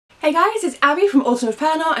Hey guys, it's Abby from Autumn of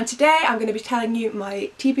Pellinor, and today I'm going to be telling you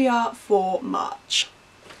my TBR for March.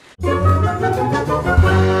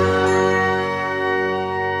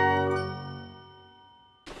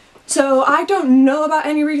 So I don't know about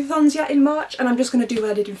any readathons yet in March, and I'm just going to do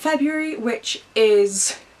what I did in February, which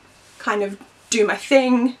is kind of do my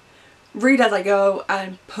thing, read as I go,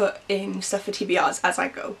 and put in stuff for TBRs as I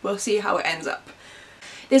go. We'll see how it ends up.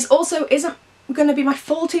 This also isn't going to be my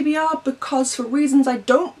full TBR because, for reasons I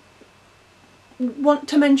don't want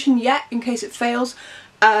to mention yet in case it fails,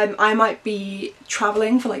 I might be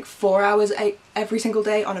travelling for like 4 hours every single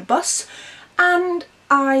day on a bus, and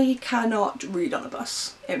I cannot read on a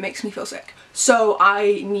bus. It makes me feel sick. So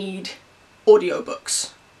I need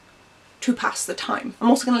audiobooks to pass the time. I'm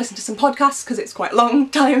also going to listen to some podcasts because it's quite a long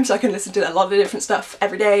time, so I can listen to a lot of different stuff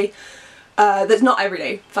every day. That's not every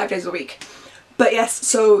day, 5 days a week. But yes,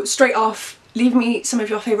 so straight off, leave me some of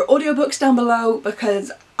your favourite audiobooks down below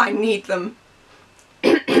because I need them.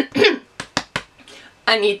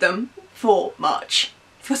 I need them for March,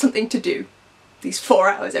 for something to do these 4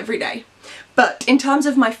 hours every day. But in terms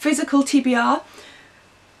of my physical TBR,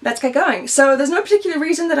 let's get going. So there's no particular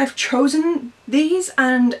reason that I've chosen these,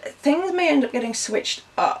 and things may end up getting switched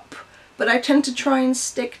up, but I tend to try and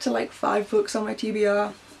stick to like 5 books on my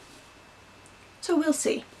TBR. So we'll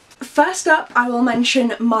see. First up, I will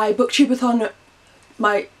mention my BookTube-a-thon,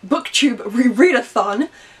 my BookTube rereadathon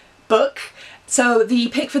book. So the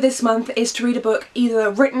pick for this month is to read a book either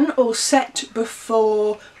written or set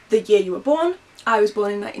before the year you were born. I was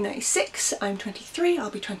born in 1996, I'm 23, I'll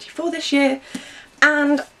be 24 this year,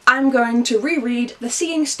 and I'm going to reread The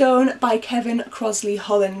Seeing Stone by Kevin Crosley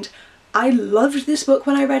Holland. I loved this book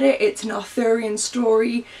when I read it. It's an Arthurian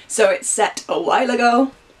story, so it's set a while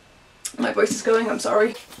ago. My voice is going, I'm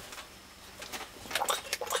sorry.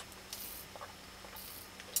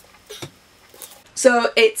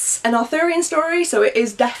 So it's an Arthurian story, so it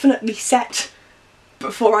is definitely set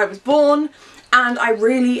before I was born, and I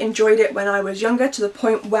really enjoyed it when I was younger, to the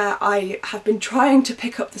point where I have been trying to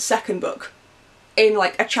pick up the second book in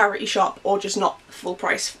like a charity shop, or just not full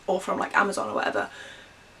price, or from like Amazon or whatever,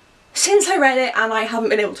 since I read it, and I haven't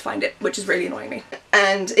been able to find it, which is really annoying me.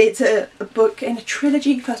 And it's a book in a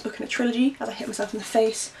trilogy, first book in a trilogy, as I hit myself in the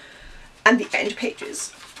face, and the end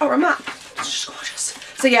pages are a map. It's just gorgeous.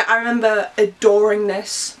 So yeah, I remember adoring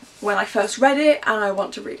this when I first read it, and I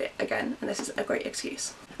want to read it again, and this is a great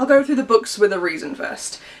excuse. I'll go through the books with a reason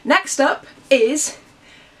first. Next up is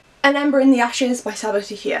An Ember in the Ashes by Sabaa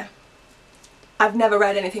Tahir. I've never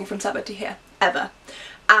read anything from Sabaa Tahir, ever.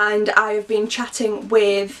 And I've been chatting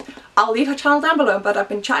with, I'll leave her channel down below, but I've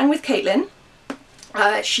been chatting with Caitlin.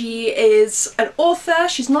 She is an author,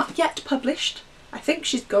 she's not yet published. I think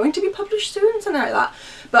she's going to be published soon, something like that.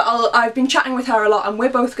 But I've been chatting with her a lot, and we're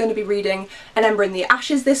both going to be reading An Ember in the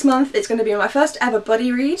Ashes this month. It's going to be my first ever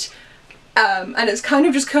buddy read, and it's kind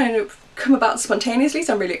of come about spontaneously,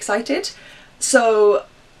 so I'm really excited. So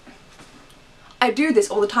I do this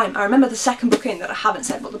all the time. I remember the second book in that I haven't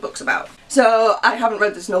said what the book's about. So I haven't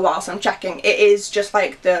read this in a while, so I'm checking. It is just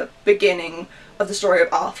like the beginning of the story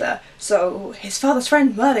of Arthur. So his father's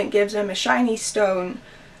friend Merlin gives him a shiny stone,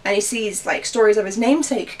 and he sees like stories of his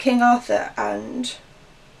namesake, King Arthur, and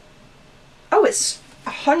oh, it's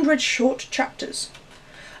 100 short chapters.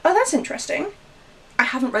 Oh, that's interesting. I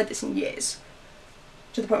haven't read this in years,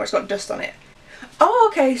 to the point where it's got dust on it. Oh,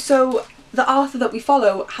 okay, so the Arthur that we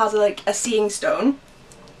follow has like a seeing stone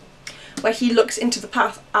where he looks into the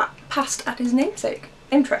past at his namesake.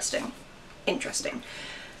 Interesting. Interesting.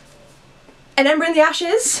 An Ember in the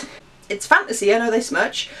Ashes. It's fantasy, I know this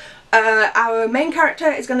much. Our main character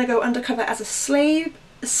is going to go undercover as a slave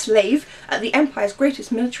at the Empire's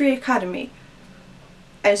greatest military academy.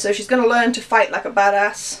 And so she's going to learn to fight like a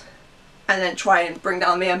badass and then try and bring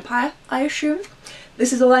down the Empire, I assume.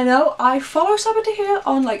 This is all I know. I follow Sabaa Tahir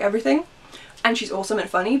on like everything, and she's awesome and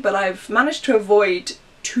funny, but I've managed to avoid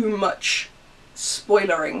too much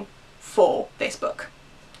spoilering for this book,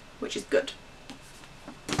 which is good.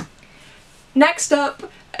 Next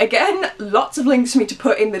up, again, lots of links for me to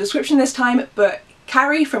put in the description this time, but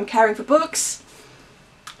Carrie from Caring for Books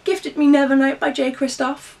gifted me Nevernight by J.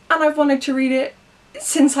 Kristoff, and I've wanted to read it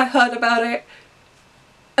since I heard about it.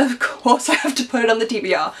 Of course I have to put it on the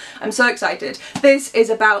TBR. I'm so excited. This is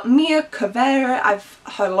about Mia Kavera. I've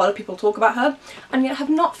heard a lot of people talk about her, and yet have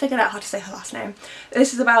not figured out how to say her last name.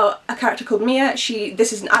 This is about a character called Mia.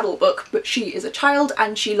 This is an adult book, but she is a child,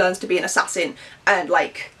 and she learns to be an assassin and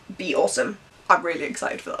like be awesome. I'm really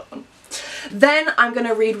excited for that one. Then I'm going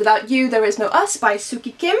to read Without You, There Is No Us by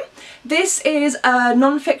Suki Kim. This is a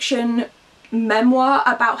non-fiction memoir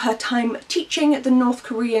about her time teaching the North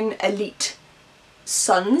Korean elite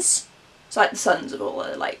sons. So like the sons of all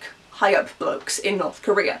the like high up blokes in North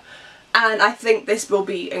Korea. And I think this will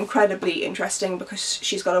be incredibly interesting because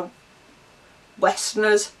she's got a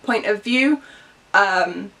Westerner's point of view.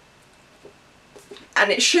 And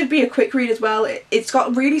it should be a quick read as well. It's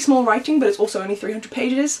got really small writing, but it's also only 300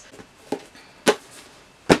 pages.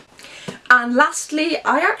 And lastly,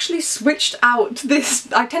 I actually switched out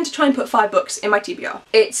this. I tend to try and put 5 books in my TBR.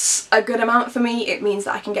 It's a good amount for me. It means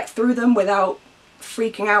that I can get through them without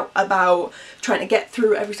freaking out about trying to get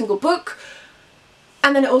through every single book.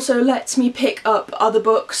 And then it also lets me pick up other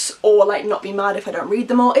books or like not be mad if I don't read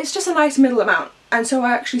them all. It's just a nice middle amount. And so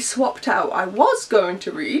I actually swapped out. I was going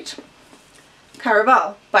to read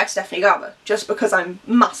Caraval by Stephanie Garber, just because I'm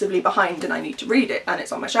massively behind and I need to read it and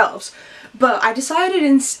it's on my shelves. But I decided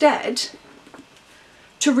instead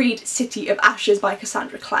to read City of Ashes by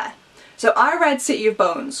Cassandra Clare. So I read City of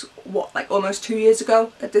Bones, what, like almost 2 years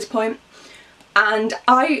ago at this point, and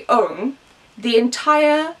I own the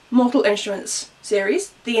entire Mortal Instruments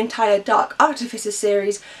series, the entire Dark Artifices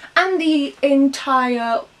series, and the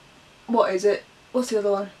entire, what is it? What's the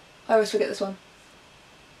other one? I always forget this one.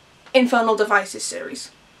 Infernal Devices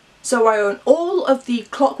series. So I own all of the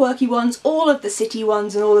clockworky ones, all of the city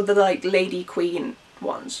ones, and all of the like Lady Queen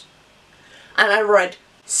ones. And I read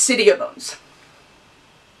City of Bones.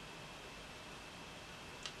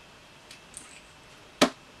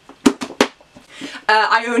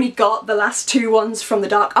 I only got the last 2 ones from the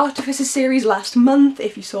Dark Artifices series last month.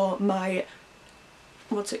 If you saw my,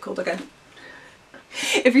 what's it called again?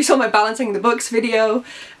 If you saw my Balancing the Books video.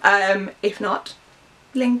 If not,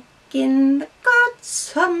 link in the cards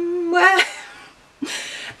somewhere.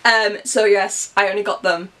 So yes, I only got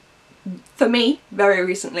them for me very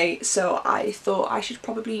recently, so I thought I should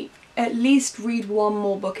probably at least read 1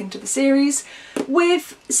 more book into the series.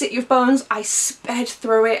 With City of Bones, I sped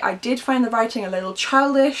through it. I did find the writing a little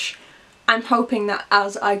childish. I'm hoping that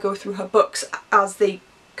as I go through her books, as they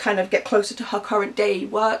kind of get closer to her current day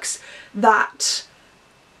works, that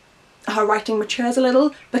her writing matures a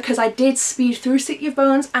little, because I did speed through City of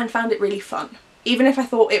Bones and found it really fun. Even if I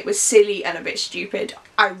thought it was silly and a bit stupid,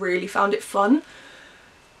 I really found it fun.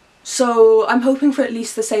 So I'm hoping for at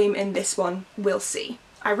least the same in this one. We'll see.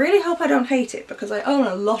 I really hope I don't hate it because I own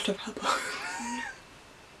a lot of her books.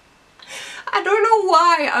 I don't know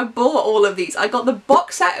why I bought all of these. I got the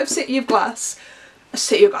box set of City of Glass,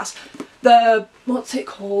 the, what's it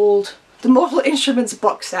called? The Mortal Instruments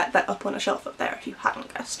box set, that's up on a shelf up there if you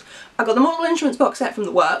hadn't guessed. I got the Mortal Instruments box set from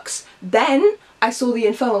the Works, then I saw the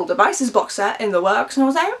Infernal Devices box set in the Works and I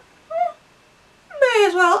was like, may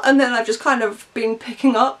as well. And then I've just kind of been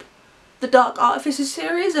picking up the Dark Artifices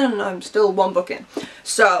series and I'm still 1 book in.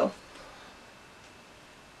 So,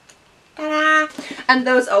 ta-da! And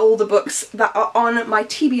those are all the books that are on my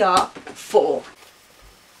TBR for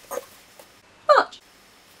March.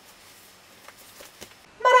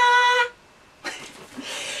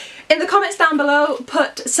 In the comments down below,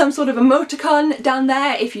 put some sort of emoticon down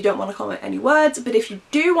there if you don't want to comment any words, but if you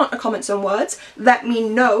do want to comment some words, let me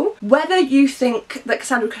know whether you think that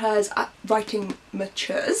Cassandra Clare's writing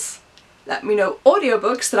matures. Let me know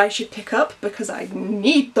audiobooks that I should pick up because I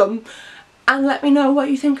need them, and let me know what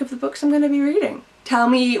you think of the books I'm going to be reading. Tell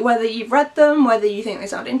me whether you've read them, whether you think they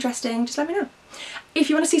sound interesting, just let me know. If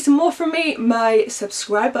you want to see some more from me, my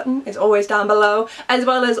subscribe button is always down below, as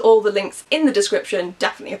well as all the links in the description.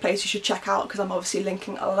 Definitely a place you should check out because I'm obviously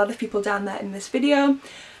linking a lot of people down there in this video.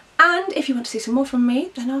 And if you want to see some more from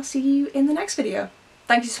me, then I'll see you in the next video.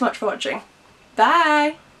 Thank you so much for watching.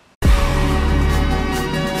 Bye!